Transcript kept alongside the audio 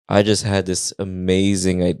I just had this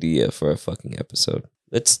amazing idea for a fucking episode.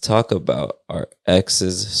 Let's talk about our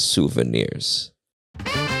ex's souvenirs.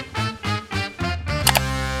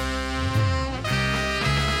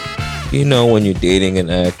 You know, when you're dating an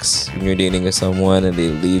ex, when you're dating someone and they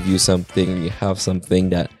leave you something, and you have something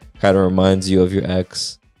that kind of reminds you of your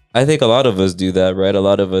ex. I think a lot of us do that, right? A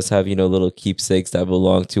lot of us have, little keepsakes that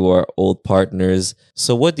belong to our old partners.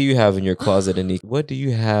 So what do you have in your closet, Anik? What do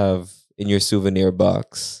you have in your souvenir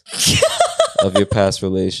box of your past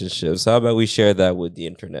relationships? How about we share that with the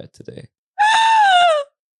internet today?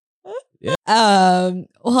 Yeah.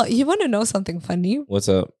 Well, you want to know something funny? What's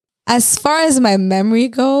up? As far as my memory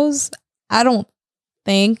goes, I don't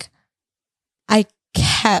think I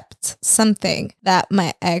kept something that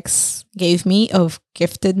my ex gave me or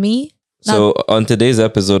gifted me. So on today's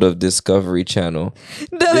episode of Discovery Channel,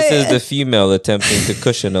 this is the female attempting to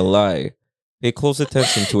cushion a lie. Pay close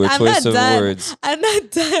attention to her choice of words. I'm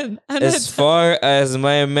not done. As far as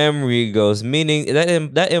my memory goes, meaning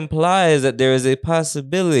that implies that there is a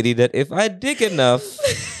possibility that if I dig enough,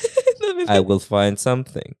 I will find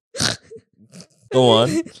something. Go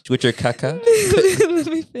on with your caca. Let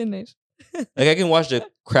me finish. Like I can watch the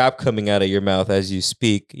crap coming out of your mouth as you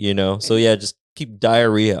speak, So yeah, just keep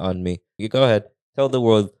diarrhea on me. You go ahead. Tell the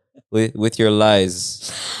world with your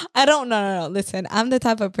lies. I don't know. Listen, I'm the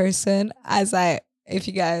type of person, if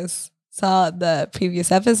you guys saw the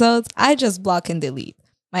previous episodes, I just block and delete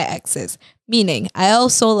my exes. Meaning, I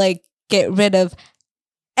also get rid of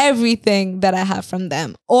everything that I have from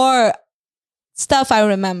them or stuff I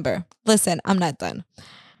remember. Listen, I'm not done.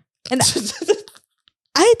 And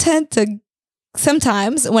I tend to,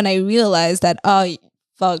 sometimes when I realize that, oh,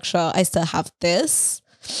 fuck, sure, I still have this.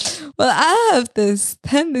 Well, I have this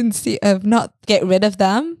tendency of not get rid of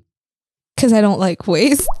them because I don't like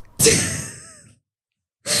waste.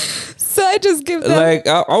 So I just give them...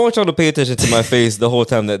 I want y'all to pay attention to my face the whole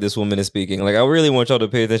time that this woman is speaking. I really want y'all to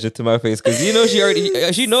pay attention to my face because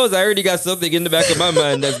she knows I already got something in the back of my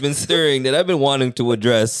mind that's been stirring that I've been wanting to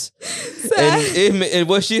address. And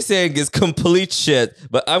what she's saying is complete shit,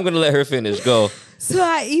 but I'm going to let her finish. Go. So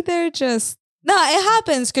I either just... No, it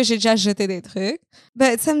happens que j'ai déjà jeté des trucs,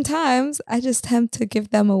 but sometimes I just tend to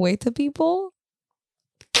give them away to people.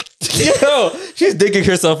 Yo, she's digging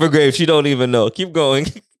herself a grave. She don't even know. Keep going.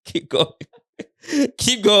 Keep going.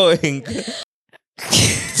 Keep going.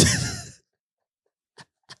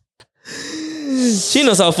 She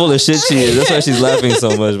knows how full of shit she is. That's why she's laughing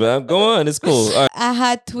so much. But go on. It's cool. All right. I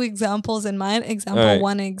had 2 examples in mind. Example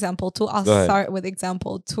 1 and example 2. I'll start with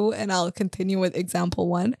example 2 and I'll continue with example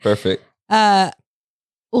 1. Perfect.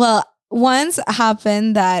 Well, once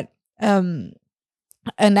happened that an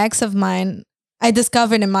ex of mine, I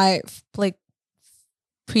discovered in my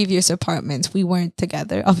previous apartments, we weren't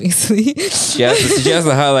together, obviously. She has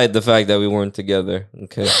to highlight the fact that we weren't together.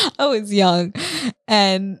 Okay. I was young.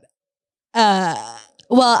 And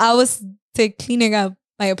I was cleaning up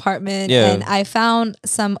my apartment and I found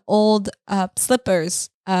some old slippers,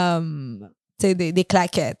 des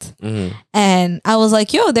claquettes. Mm-hmm. And I was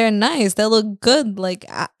like, yo, they're nice. They look good.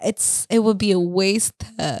 It would be a waste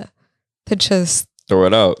to just throw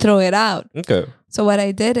it out. Okay. So what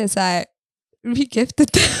I did is I re-gifted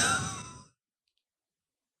them.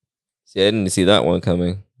 See, I didn't see that one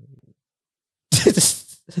coming.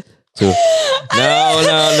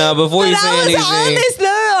 No. Before you say anything.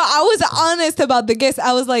 I was honest about the gifts.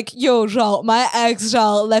 I was like, yo, Jean, my ex,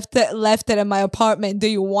 Jean, left it in my apartment. Do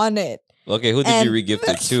you want it? Okay, who did you re-gift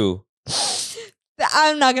it to?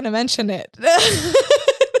 I'm not going to mention it.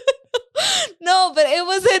 No, but it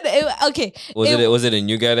wasn't. Okay. Was it a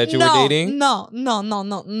new guy that you were dating? No.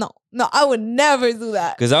 I would never do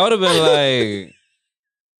that. Because I would have been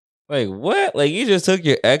like, what? You just took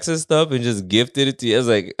your ex's stuff and just gifted it to you. I was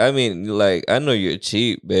like, I know you're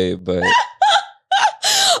cheap, babe, but...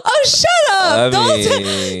 Oh, shut up!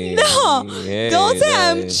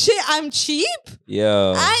 Don't say I'm cheap.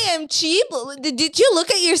 Yeah, I am cheap. Did you look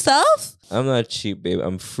at yourself? I'm not cheap, babe.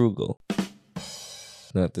 I'm frugal.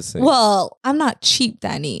 Not the same. Well, I'm not cheap,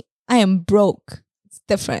 Danny. I am broke. It's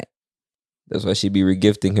different. That's why she'd be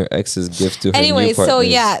regifting her ex's gift to her anyway, new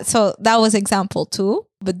partners. So that was example 2.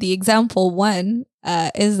 But the example 1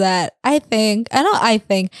 is that I think,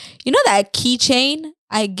 you know that keychain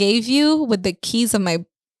I gave you with the keys of my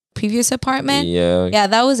previous apartment? Yeah,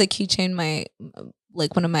 that was a keychain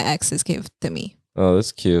one of my exes gave to me. Oh,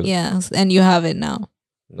 that's cute. Yeah, and you have it now.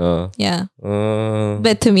 No. Yeah.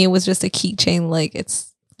 But to me, it was just a keychain.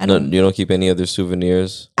 You don't keep any other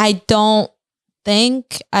souvenirs? I don't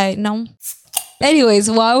think no. Anyways,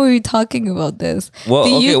 why were we talking about this? Well,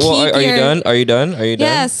 Do okay. you Well, keep are you your- done? Are you done? Are you done?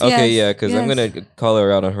 Yes, Okay, yes, yeah. Because I'm yes. gonna call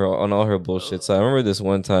her out on all her bullshit. So I remember this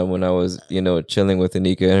one time when I was, chilling with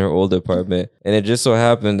Anika in her old apartment, and it just so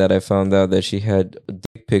happened that I found out that she had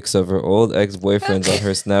dick pics of her old ex-boyfriends on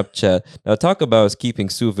her Snapchat. Now, talk about keeping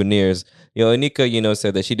souvenirs. Anika,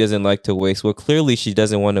 said that she doesn't like to waste. Well, clearly she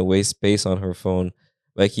doesn't want to waste space on her phone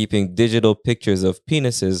by keeping digital pictures of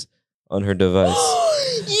penises on her device.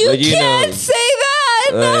 You But, can't say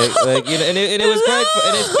that. And it was quite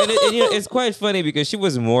it's quite funny because she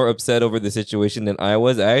was more upset over the situation than I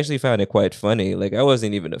was. I actually found it quite funny. Like, I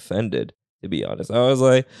wasn't even offended, to be honest. I was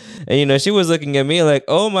like, and she was looking at me like,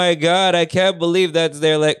 oh my god, I can't believe that's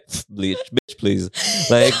there. Like, bleach, bitch, please.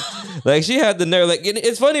 Like she had the nerve. Like,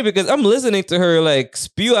 it's funny because I'm listening to her like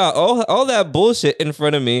spew out all that bullshit in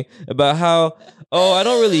front of me about how, oh, I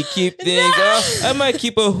don't really keep things. I might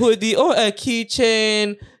keep a hoodie or a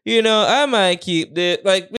keychain. I might keep it.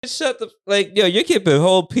 Like, bitch, shut the. Like, yo, you're keeping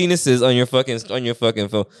whole penises on your fucking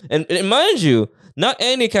phone. And mind you, not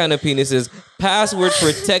any kind of penises, password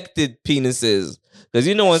protected penises. Because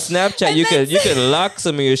on Snapchat you can lock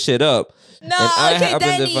some of your shit up. No, and I okay, happen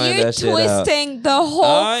Danny, to find you're that shit out. twisting the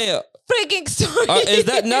whole freaking story. Is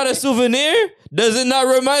that not a souvenir? Does it not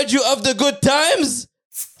remind you of the good times?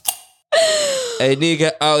 Hey,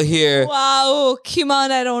 nigga out here. Wow, Kimon,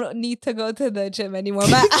 I don't need to go to the gym anymore.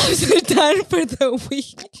 My abs are done for the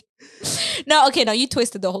week. No, you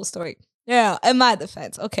twisted the whole story. Yeah, in my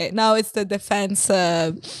defense. Okay, now it's the defense.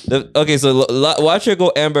 Okay, so watch her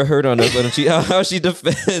go Amber Heard on us on how she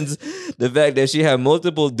defends the fact that she had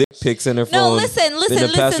multiple dick pics in her phone. No,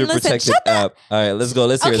 listen. Protected app. All right, let's go.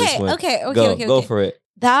 Let's hear this one. Okay. Go for it.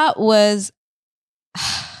 That was.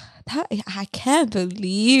 I can't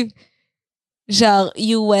believe.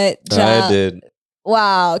 You went. I did.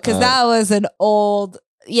 Wow, because that was an old.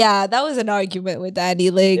 Yeah, that was an argument with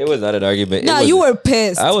Daddy. Like, it was not an argument. No, you were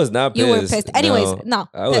pissed. I was not pissed. You were pissed. Anyways, no,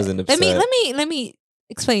 I wasn't upset. Let me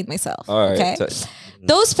explain myself. All right. Okay.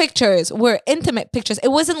 Those pictures were intimate pictures. It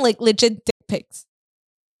wasn't like legit dick pics.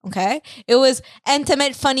 Okay, it was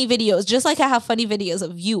intimate, funny videos, just like I have funny videos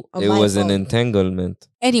of you. On my was phone. an entanglement.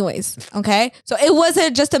 Anyways, okay, so it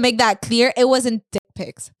wasn't, just to make that clear, it wasn't dick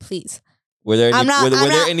pics. Please. Were there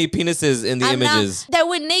any penises in the images? There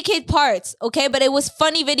were naked parts, okay? But it was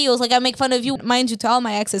funny videos. Like, I make fun of you. Mind you, to all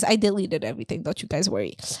my exes, I deleted everything. Don't you guys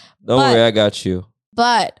worry. Don't worry, I got you.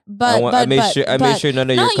 I made sure none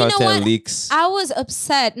of your content leaks. I was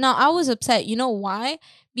upset. No, I was upset. You know why?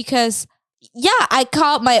 Because, yeah, I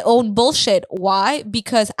caught my own bullshit. Why?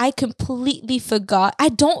 Because I completely forgot. I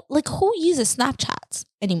don't, like, who uses Snapchats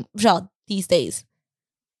anymore these days?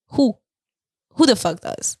 Who the fuck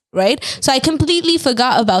does, right? So I completely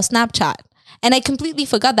forgot about Snapchat. And I completely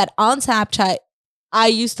forgot that on Snapchat, I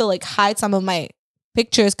used to like hide some of my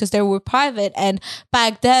pictures because they were private. And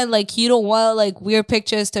back then, like, you don't want like weird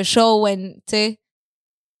pictures to show when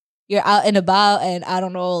you're out and about and I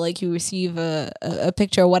don't know, like you receive a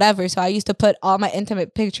picture or whatever. So I used to put all my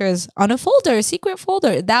intimate pictures on a folder, a secret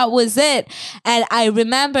folder. That was it. And I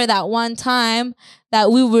remember that one time that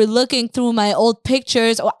we were looking through my old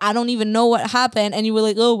pictures, or I don't even know what happened. And you were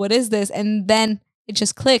like, oh, what is this? And then it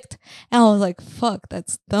just clicked. And I was like, fuck,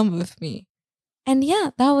 that's dumb of me. And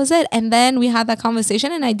yeah, that was it. And then we had that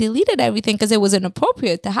conversation and I deleted everything because it was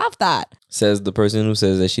inappropriate to have that. Says the person who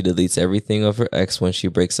says that she deletes everything of her ex when she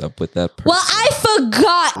breaks up with that person. Well, I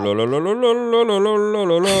forgot.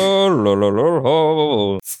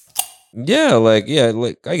 Yeah, I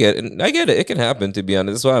get it. It can happen, to be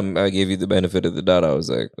honest. That's why I gave you the benefit of the doubt. I was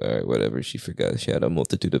like, all right, whatever. She forgot. She had a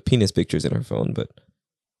multitude of penis pictures in her phone, but...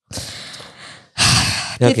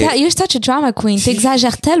 Okay. You're such a drama queen.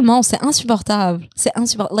 T'exagères tellement. C'est insupportable.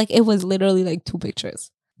 Like, it was literally like 2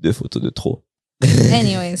 pictures. 2 photos de trop.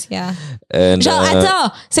 Anyways, yeah. And,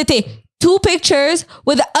 attends. C'était 2 pictures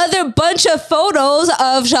with other bunch of photos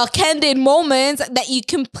of candid moments that you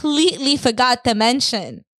completely forgot to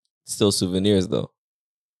mention. Still souvenirs, though.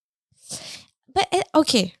 But,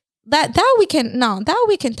 okay. That we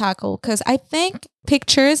can tackle. Because I think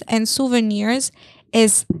pictures and souvenirs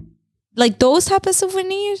is... Like, those type of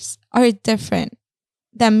souvenirs are different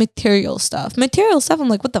than material stuff. Material stuff, I'm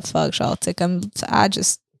like, what the fuck, Like, I'm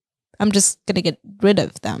just gonna get rid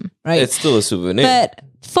of them, right? It's still a souvenir. But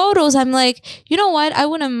photos, I'm like, you know what? I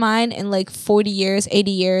wouldn't mind in like 40 years,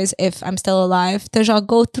 80 years, if I'm still alive, to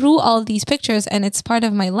go through all these pictures and it's part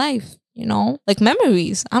of my life, like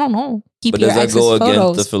memories. I don't know. But does that go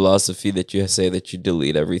against the philosophy that you say that you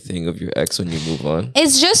delete everything of your ex when you move on?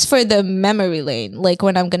 It's just for the memory lane, like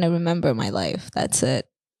when I'm gonna remember my life. That's it.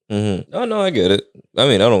 Oh no, I get it. I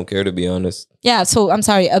mean, I don't care, to be honest. Yeah, so I'm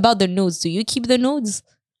sorry about the nudes. Do you keep the nudes?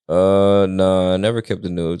 No, I never kept the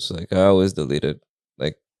nudes. Like I always deleted.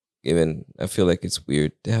 Like even I feel like it's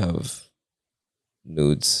weird to have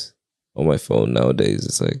nudes on my phone nowadays.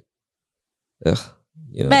 It's like, ugh,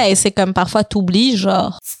 you know. Ben, c'est comme parfois t'oublies,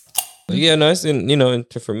 genre. But yeah, no, it's in, and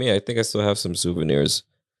for me, I think I still have some souvenirs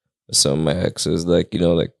of some of my exes, like,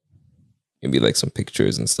 like maybe like some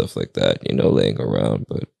pictures and stuff like that, laying around.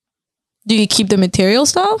 But Do you keep the material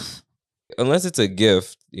stuff? unless it's a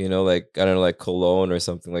gift, like I don't know, like cologne or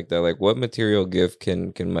something like that. Like, what material gift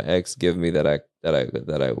can my ex give me that I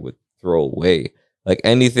would throw away? Like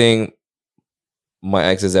anything my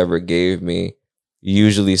exes ever gave me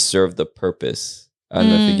usually served the purpose. I don't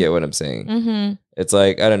know if you get what I'm saying. Mm-hmm. It's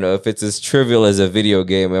like, I don't know, if it's as trivial as a video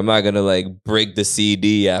game, I'm not gonna like break the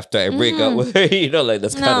CD after I break up with her. Like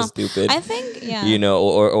that's kind of stupid. I think, yeah.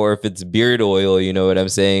 Or if it's beard oil, you know what I'm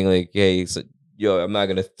saying? Like, hey, so, I'm not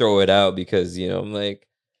gonna throw it out because I'm like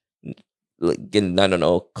getting, I don't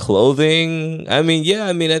know, clothing. I mean, yeah,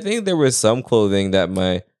 I think there was some clothing that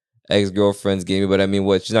my ex-girlfriends gave me, but I mean,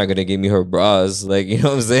 what? She's not gonna give me her bras, like, you know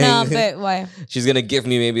what I'm saying? No, but why? She's gonna give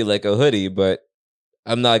me maybe like a hoodie, but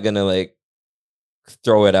I'm not gonna like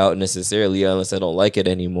throw it out necessarily unless I don't like it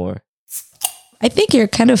anymore. I think you're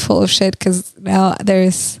kind of full of shit because now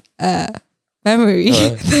there's memory.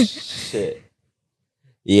 Shit.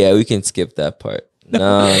 Yeah, we can skip that part.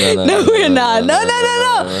 No, we're not.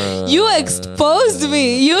 No. You exposed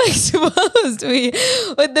me. You exposed me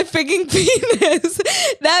with the freaking penis.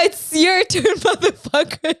 Now it's your turn,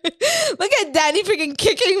 motherfucker. Look at Danny freaking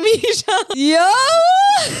kicking me. Yo.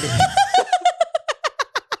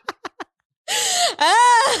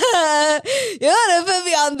 You want to put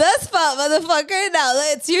me on the spot, motherfucker. Now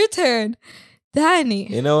it's your turn.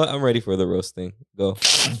 Danny. You know what? I'm ready for the roasting. Go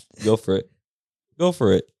for it. Go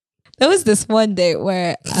for it. There was this one day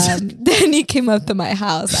where Danny came up to my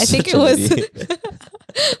house. I think it was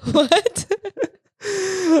what?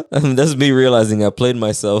 That's me realizing I played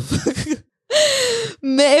myself. It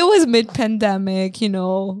was mid-pandemic,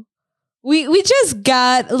 We just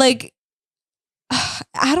got like,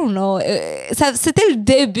 I don't know. C'était le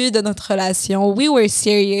début de notre relation. We were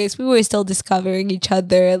serious. We were still discovering each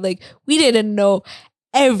other. Like we didn't know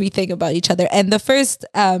everything about each other. And the first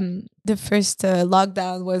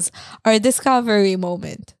lockdown was our discovery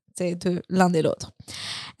moment, de l'un et l'autre.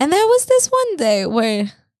 And there was this one day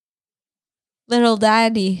where little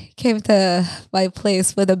Danny came to my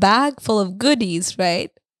place with a bag full of goodies,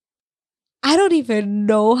 right? I don't even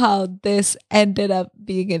know how this ended up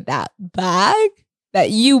being in that bag that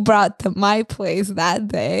you brought to my place that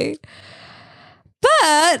day.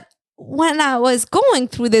 But when I was going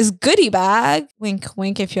through this goodie bag, wink,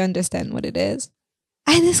 wink, if you understand what it is,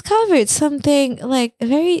 I discovered something like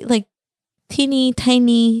very like teeny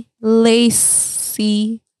tiny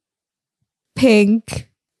lacy pink.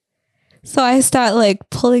 So I start like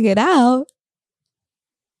pulling it out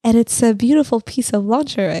and it's a beautiful piece of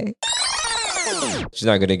lingerie. She's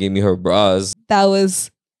not gonna give me her bras. That was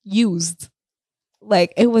used.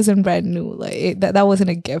 Like it wasn't brand new. Like that wasn't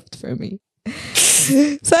a gift for me.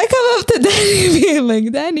 So I come up to Danny being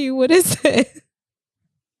like, Danny, what is it?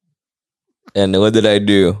 And what did I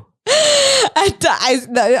do?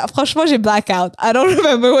 Franchement, j'ai blackout. I don't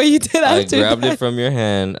remember what you did after I grabbed that. it from your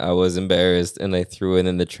hand. I was embarrassed and I threw it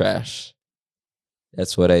in the trash.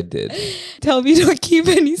 That's what I did. Tell me you don't keep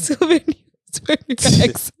any souvenirs for your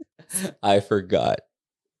ex. I forgot.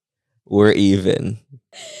 We're even.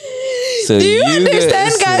 So do you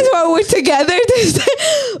understand, guys, while we're together?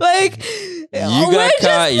 Like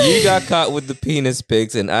you got caught with the penis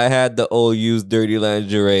pics, and I had the old used dirty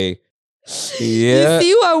lingerie. Yeah. You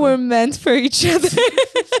see why we're meant for each other.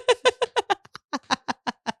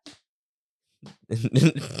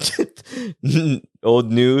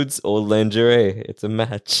 Old nudes, old lingerie. It's a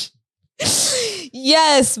match.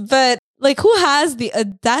 Yes, but like who has the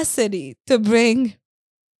audacity to bring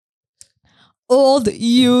old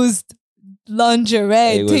used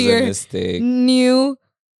lingerie to your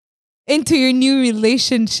new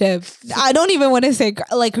relationship? I don't even want to say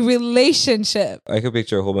like relationship. I could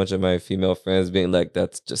picture a whole bunch of my female friends being like,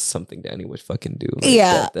 "That's just something Danny would fucking do." Like,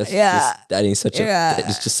 yeah, Danny's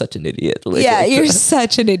just such an idiot. Like, yeah, you're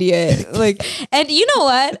such an idiot. Like, and you know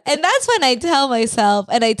what? And that's when I tell myself,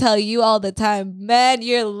 and I tell you all the time, man,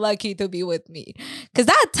 you're lucky to be with me, because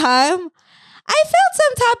that time I felt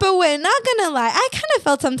some type of way. Not gonna lie, I kind of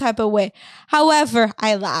felt some type of way. However,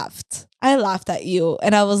 I laughed at you,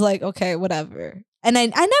 and I was like, okay, whatever. And I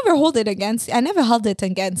never hold it against. I never held it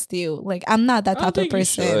against you. Like I'm not that type of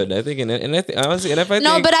person. You should. I think, and I think honestly, and if I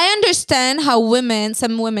no, think, but I understand how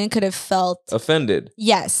some women could have felt offended.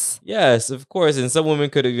 Yes. Yes, of course. And some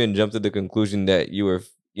women could have even jumped to the conclusion that you were,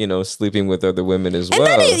 sleeping with other women as well.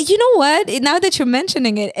 And then you know what? Now that you're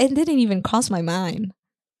mentioning it, it didn't even cross my mind.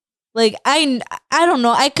 Like I don't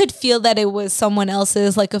know. I could feel that it was someone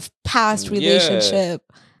else's, like a past relationship.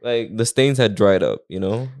 Like the stains had dried up,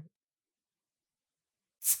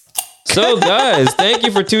 So guys, thank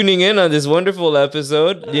you for tuning in on this wonderful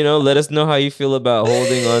episode. Let us know how you feel about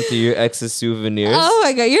holding on to your ex's souvenirs. Oh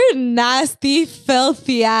my God, you're nasty,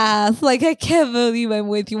 filthy ass. Like I can't believe I'm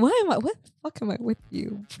with you. What the fuck am I with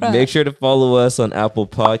you? Bruh. Make sure to follow us on Apple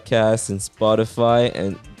Podcasts and Spotify,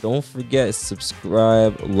 and don't forget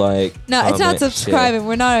subscribe, like. No, comment, it's not subscribing. Share.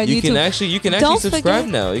 We're not on YouTube. You can actually subscribe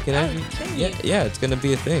now. You can actually, yeah, it's gonna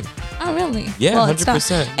be a thing. Oh really? Yeah, well,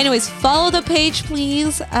 100%. Anyways, follow the page,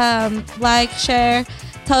 please. Like, share,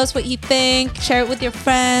 tell us what you think. Share it with your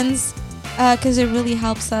friends, because it really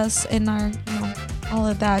helps us in our, all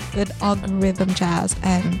of that good algorithm jazz.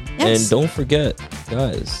 And and don't forget,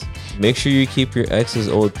 guys. Make sure you keep your ex's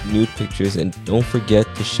old nude pictures, and don't forget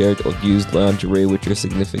to share used lingerie with your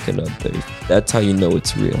significant other. That's how you know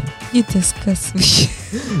it's real. You disgust me.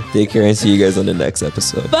 Take care and see you guys on the next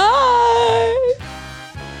episode. Bye.